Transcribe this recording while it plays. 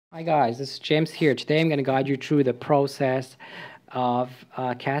Hi guys, this is James here. Today I'm going to guide you through the process of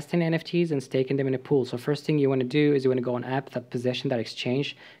casting NFTs and staking them in a pool. So first thing you want to do is you want to go on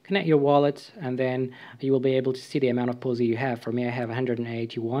app.possession.exchange, connect your wallet, and then you will be able to see the amount of POSI you have. For me, I have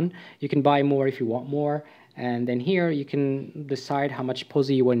 181. You can buy more if you want more. And then here you can decide how much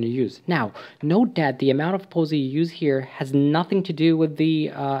POSI you want to use. Now, note that the amount of POSI you use here has nothing to do with the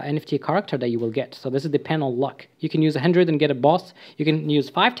NFT character that you will get. So this is depend on luck. You can use 100 and get a boss. You can use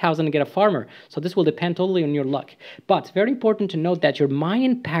 5,000 and get a farmer. So this will depend totally on your luck. But very important to note that your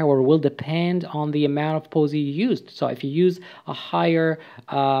mining power will depend on the amount of POSI you used. So if you use a higher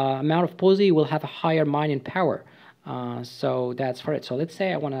amount of POSI, you will have a higher mining power. So that's for it. So let's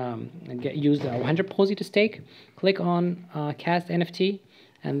say I want to use 100 POSI to stake. Click on cast NFT,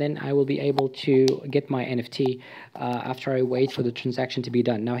 and then I will be able to get my NFT after I wait for the transaction to be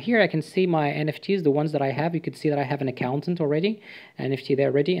done. Now here I can see my NFTs, the ones that I have. You can see that I have an accountant already, NFT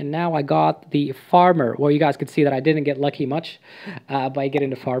there ready, and now I got the farmer. Well, you guys can see that I didn't get lucky much by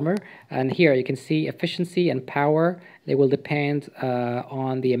getting the farmer. And here you can see efficiency and power. They will depend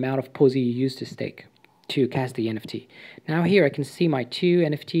on the amount of POSI you use to stake to cast the NFT. Now here I can see my two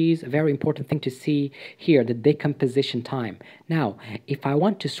NFTs. A very important thing to see here, the decomposition time. Now, if I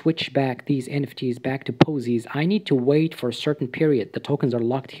want to switch back these NFTs back to POSIs, I need to wait for a certain period. The tokens are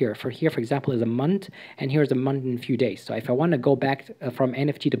locked here. For example, is a month, and here's a month in a few days. So if I want to go back from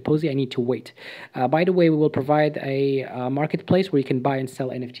NFT to POSI, I need to wait. By the way, we will provide a marketplace where you can buy and sell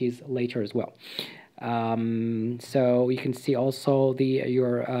NFTs later as well. So you can see also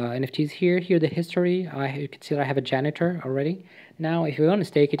your NFTs here. Here the history. You can see that I have a janitor already. Now, if you want to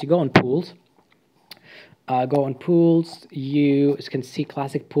stake it, you go on pools. You can see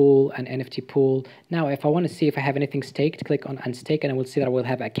classic pool and NFT pool. Now, if I want to see if I have anything staked, click on unstake, and I will see that I will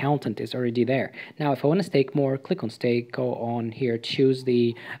have accountant is already there. Now, if I want to stake more, click on stake, go on here, choose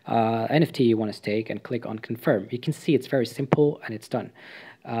the NFT you want to stake, and click on confirm. You can see it's very simple and it's done.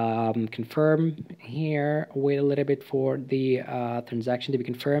 Confirm here, wait a little bit for the transaction to be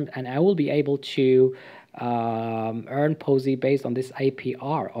confirmed, and I will be able to earn POSI based on this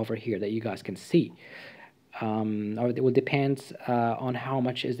APR over here that you guys can see. Or it will depend on how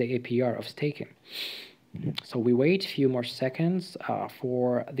much is the APR of staking. So we wait a few more seconds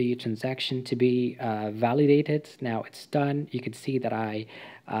for the transaction to be validated. Now it's done. You can see that I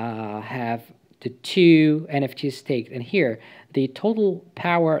have the two NFTs staked, and here the total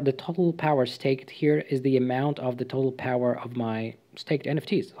power staked here is the amount of the total power of my staked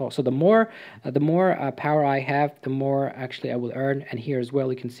NFTs. So the more power I have, the more actually I will earn. And here as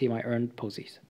well, you can see my earned POSIs.